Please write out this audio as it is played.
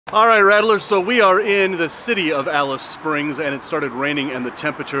All right, Rattlers, so we are in the city of Alice Springs, and it started raining and the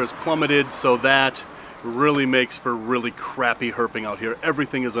temperature has plummeted, so that really makes for really crappy herping out here.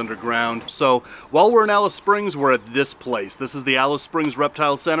 Everything is underground. So while we're in Alice Springs, we're at this place. This is the Alice Springs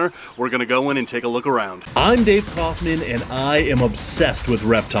Reptile Centre. We're gonna go in and take a look around. I'm Dāv Kaufman, and I am obsessed with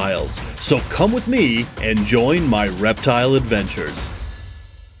reptiles. So come with me and join my reptile adventures.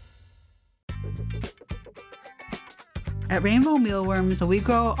 At Rainbow Mealworms, we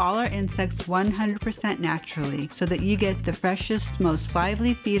grow all our insects 100% naturally so that you get the freshest, most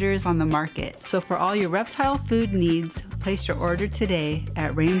lively feeders on the market. So for all your reptile food needs, place your order today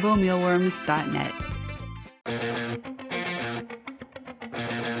at rainbowmealworms.net.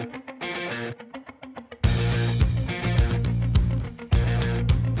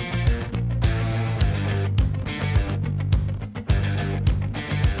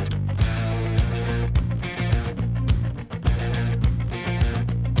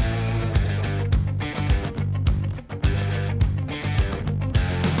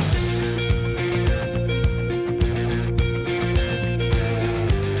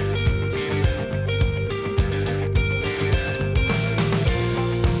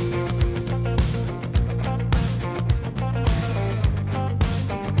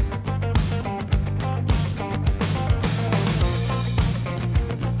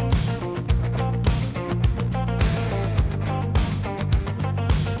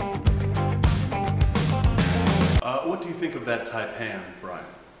 What do you think of that taipan, Brian?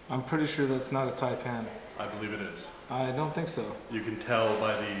 I'm pretty sure that's not a taipan. I believe it is. I don't think so. You can tell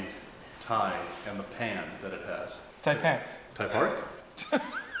by the tie and the pan that it has. Taipants. Taipark?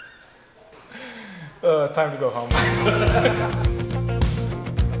 Time to go home.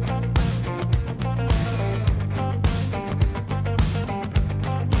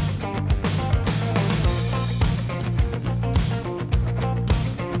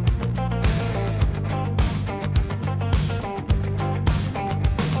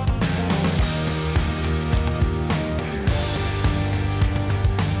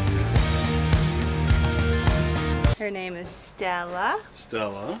 Her name is Stella.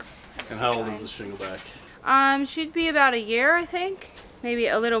 Stella. And how old is the shingleback? She'd be about a year, I think. Maybe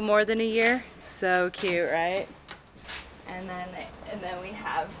a little more than a year. So cute, right? And then we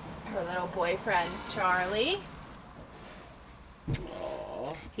have her little boyfriend, Charlie.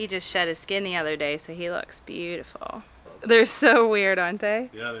 Aww. He just shed his skin the other day, so he looks beautiful. They're so weird, aren't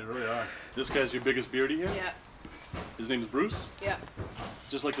they? Yeah, they really are. This guy's your biggest beardie here? Yep. His name's Bruce? Yep.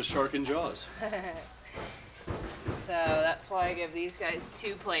 Just like the shark in Jaws. So that's why I give these guys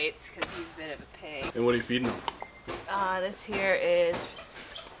 2 plates, because he's a bit of a pig. And what are you feeding them? This here is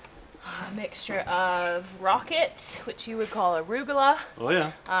a mixture of rocket, which you would call arugula. Oh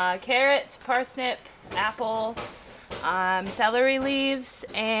yeah. Carrots, parsnip, apple, celery leaves,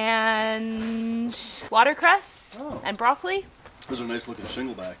 and watercress, and broccoli. Those are nice looking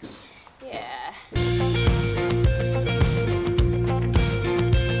shinglebacks. Yeah.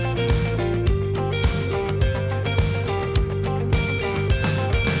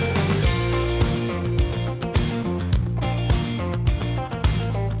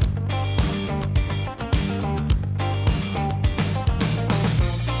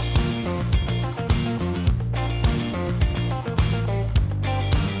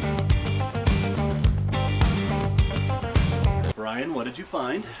 Brian, what did you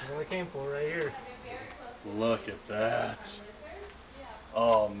find? This is what I came for right here. Look at that.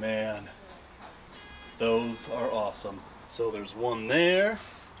 Oh man. Those are awesome. So there's one there.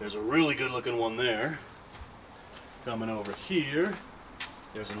 There's a really good looking one there. Coming over here.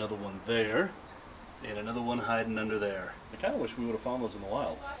 There's another one there. And another one hiding under there. I kind of wish we would have found those in the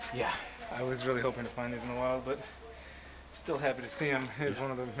wild. Yeah, I was really hoping to find these in the wild, but still happy to see them. Is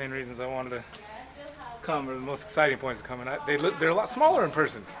one of the main reasons I wanted to come, or the most exciting points of coming. They're a lot smaller in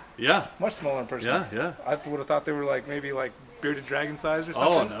person. Yeah. Much smaller in person. Yeah, yeah. I would have thought they were like maybe like bearded dragon size or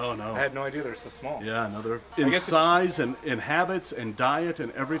something. Oh, no. I had no idea they're so small. Yeah, no, they're in size and in habits and diet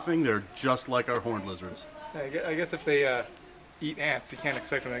and everything, they're just like our horned lizards. I guess if they eat ants, you can't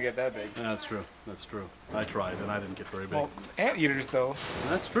expect them to get that big. That's true. That's true. I tried and I didn't get very big. Well, anteaters though.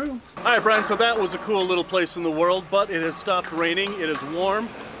 That's true. All right, Brian, so that was a cool little place in the world, but it has stopped raining. It is warm.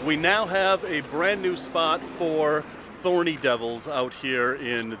 We now have a brand new spot for thorny devils out here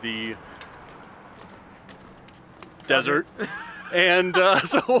in the desert. And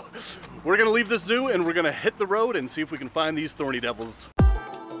so we're gonna leave this zoo and we're gonna hit the road and see if we can find these thorny devils.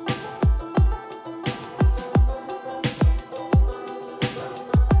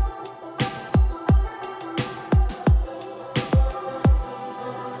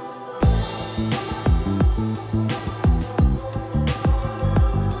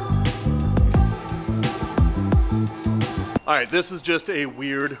 All right, this is just a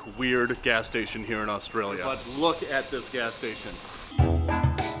weird gas station here in Australia. But look at this gas station.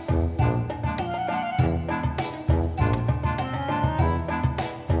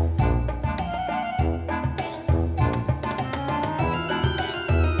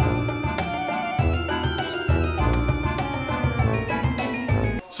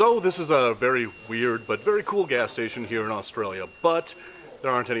 So this is a very weird but very cool gas station here in Australia, but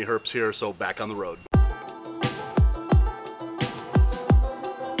there aren't any herps here, so back on the road.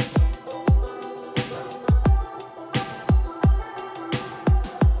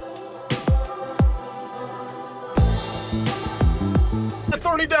 The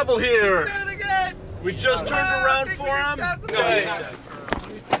Thorny Devil here! Did it again! We just turned around for him.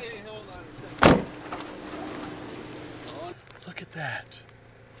 Look at that.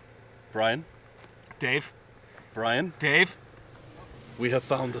 Brian? Dave? Brian? Dave? We have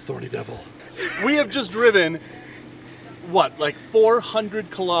found the Thorny Devil. We have just driven, what, like 400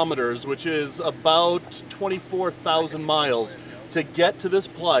 kilometers, which is about 24,000 miles, to get to this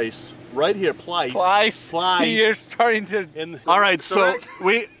place right here. Place. You're starting to... All right, so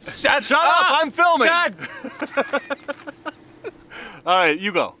we... Shut up! I'm filming! God. All right,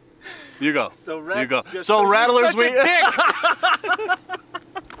 you go. You go. So Rex you go. just So Rattlers, we...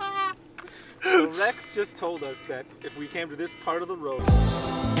 So Rex just told us that if we came to this part of the road...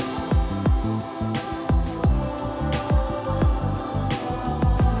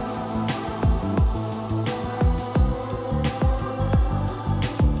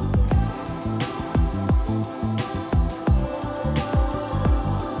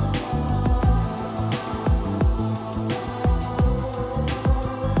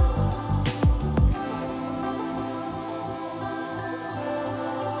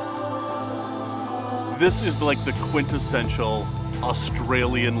 This is like the quintessential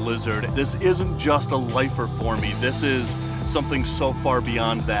Australian lizard. This isn't just a lifer for me. This is something so far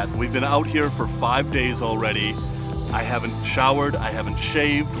beyond that. We've been out here for 5 days already. I haven't showered, I haven't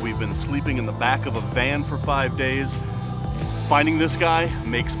shaved. We've been sleeping in the back of a van for 5 days. Finding this guy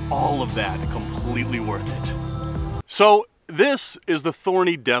makes all of that completely worth it. So this is the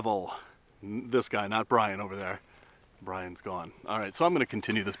Thorny Devil. This guy, not Brian over there. Brian's gone. All right, so I'm going to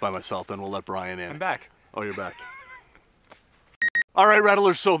continue this by myself, then we'll let Brian in. I'm back. Oh, you're back. All right,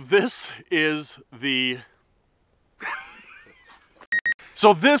 Rattlers, so this is the...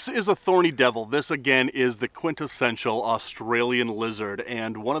 So this is a Thorny Devil. This, again, is the quintessential Australian lizard,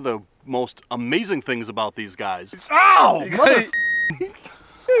 and one of the most amazing things about these guys... Ow!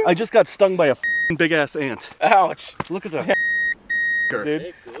 I just got stung by a big-ass ant. Ouch. Look at that. Dude.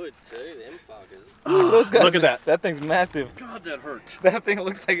 They're good too, them fuckers. Those guys, look at that. That thing's massive. God, that hurt. That thing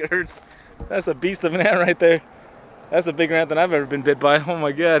looks like it hurts. That's a beast of an ant right there. That's a bigger ant than I've ever been bit by. Oh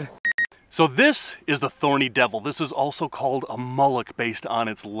my God. So this is the Thorny Devil. This is also called a mullock based on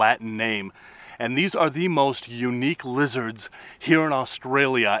its Latin name. And these are the most unique lizards here in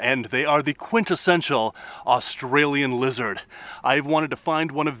Australia, and they are the quintessential Australian lizard. I've wanted to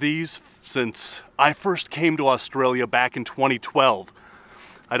find one of these since I first came to Australia back in 2012.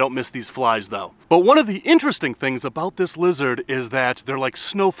 I don't miss these flies though. But one of the interesting things about this lizard is that they're like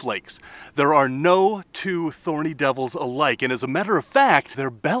snowflakes. There are no two Thorny Devils alike, and as a matter of fact, their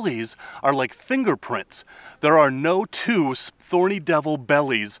bellies are like fingerprints. There are no two Thorny Devil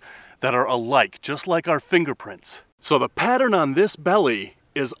bellies that are alike, just like our fingerprints. So the pattern on this belly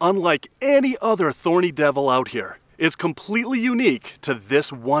is unlike any other Thorny Devil out here. It's completely unique to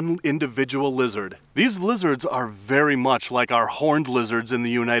this one individual lizard. These lizards are very much like our horned lizards in the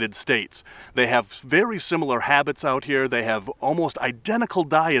United States. They have very similar habits out here. They have almost identical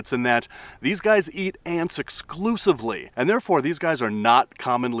diets in that these guys eat ants exclusively. And therefore, these guys are not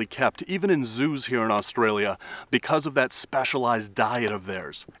commonly kept, even in zoos here in Australia, because of that specialized diet of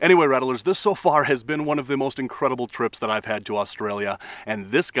theirs. Anyway, Rattlers, this so far has been one of the most incredible trips that I've had to Australia,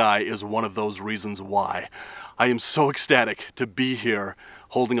 and this guy is one of those reasons why. I am so ecstatic to be here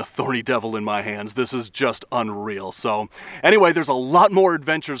holding a Thorny Devil in my hands. This is just unreal. So anyway, there's a lot more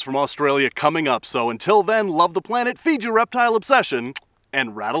adventures from Australia coming up. So until then, love the planet, feed your reptile obsession,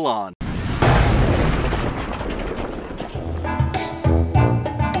 and rattle on.